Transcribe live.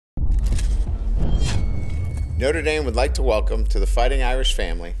Notre Dame would like to welcome to the Fighting Irish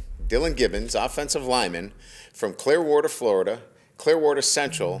family Dillan Gibbons, offensive lineman from Clearwater, Florida, Clearwater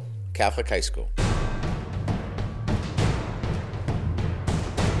Central Catholic High School.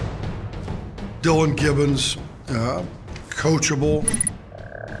 Dillan Gibbons, coachable,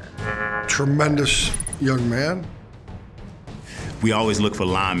 tremendous young man. We always look for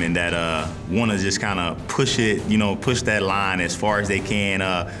linemen that want to just kind of push it, push that line as far as they can,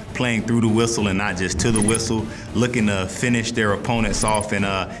 playing through the whistle and not just to the whistle, looking to finish their opponents off in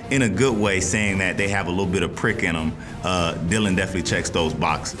a good way, saying that they have a little bit of prick in them. Dillan definitely checks those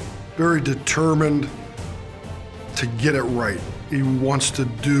boxes. Very determined to get it right. He wants to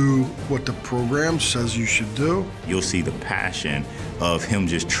do what the program says you should do. You'll see the passion of him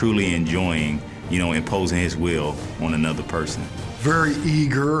just truly enjoying, imposing his will on another person. Very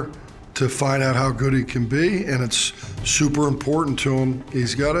eager to find out how good he can be, and it's super important to him.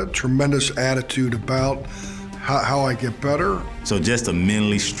 He's got a tremendous attitude about how I get better. So just a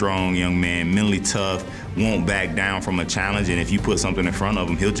mentally strong young man, mentally tough, won't back down from a challenge, and if you put something in front of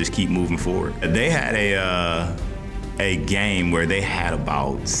him, he'll just keep moving forward. They had a game where they had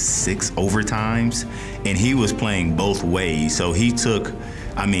about 6 overtimes, and he was playing both ways. So he took,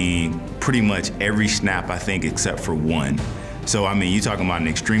 pretty much every snap, I think, except for one. So, you're talking about an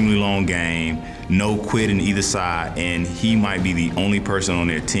extremely long game, no quitting either side, and he might be the only person on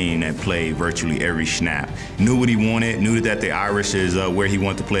their team that played virtually every snap. Knew what he wanted, knew that the Irish is where he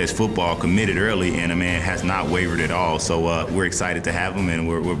wanted to play his football, committed early, and the man has not wavered at all. So we're excited to have him, and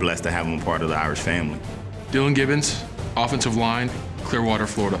we're blessed to have him a part of the Irish family. Dillan Gibbons, offensive line, Clearwater,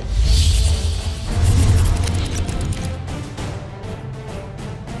 Florida.